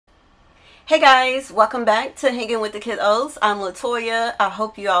Hey guys, welcome back to Hanging with the Kiddos. I'm Latoya. I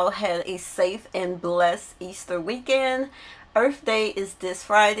hope you all had a safe and blessed Easter weekend. Earth Day is this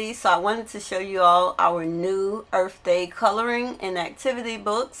Friday, so I wanted to show you all our new Earth Day coloring and activity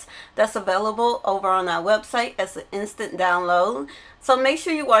books that's available over on our website as an instant download. So make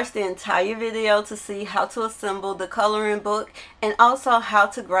sure you watch the entire video to see how to assemble the coloring book and also how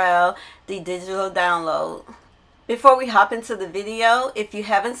to grab the digital download. Before we hop into the video, if you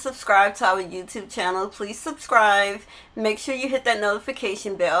haven't subscribed to our YouTube channel, please subscribe. Make sure you hit that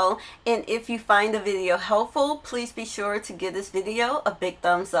notification bell. And if you find the video helpful, please be sure to give this video a big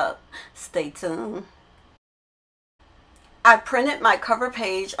thumbs up. Stay tuned. I printed my cover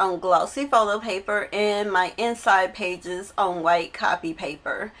page on glossy photo paper and my inside pages on white copy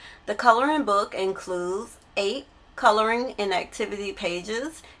paper. The coloring book includes 8 coloring and activity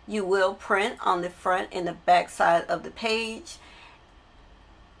pages. You will print on the front and the back side of the page.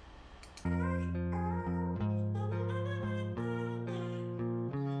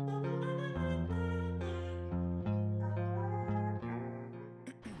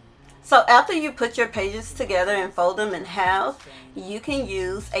 So after you put your pages together and fold them in half, you can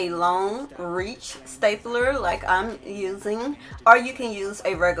use a long reach stapler like I'm using, or you can use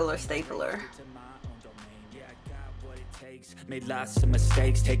a regular stapler. Made lots of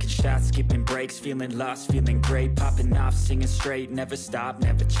mistakes, taking shots, skipping breaks, feeling lost, feeling great, popping off, singing straight, never stopped,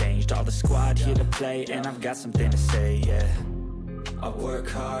 never changed, all the squad here to play, and I've got something to say, yeah. I work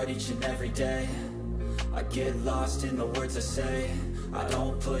hard each and every day, I get lost in the words I say, I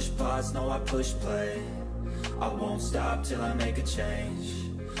don't push pause, no I push play, I won't stop till I make a change,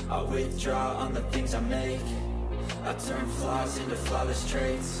 I withdraw on the things I make, I turn flaws into flawless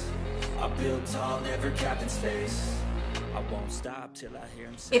traits, I build tall, never capped in space, I won't stop till I hear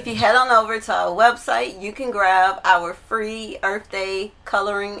him say. If you head on over to our website, you can grab our free Earth Day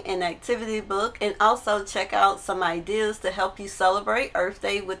coloring and activity book and also check out some ideas to help you celebrate Earth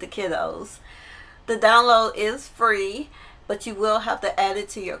Day with the kiddos. The download is free, but you will have to add it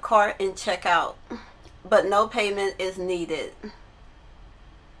to your cart and check out. But no payment is needed.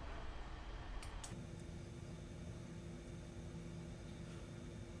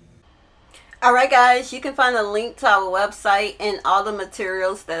 Alright guys, you can find a link to our website and all the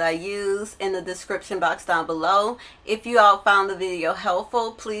materials that I use in the description box down below. If you all found the video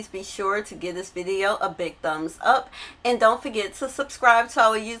helpful, please be sure to give this video a big thumbs up. And don't forget to subscribe to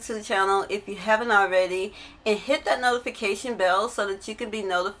our YouTube channel if you haven't already. And hit that notification bell so that you can be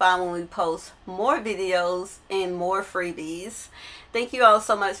notified when we post more videos and more freebies. Thank you all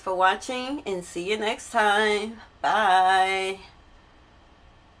so much for watching and see you next time. Bye.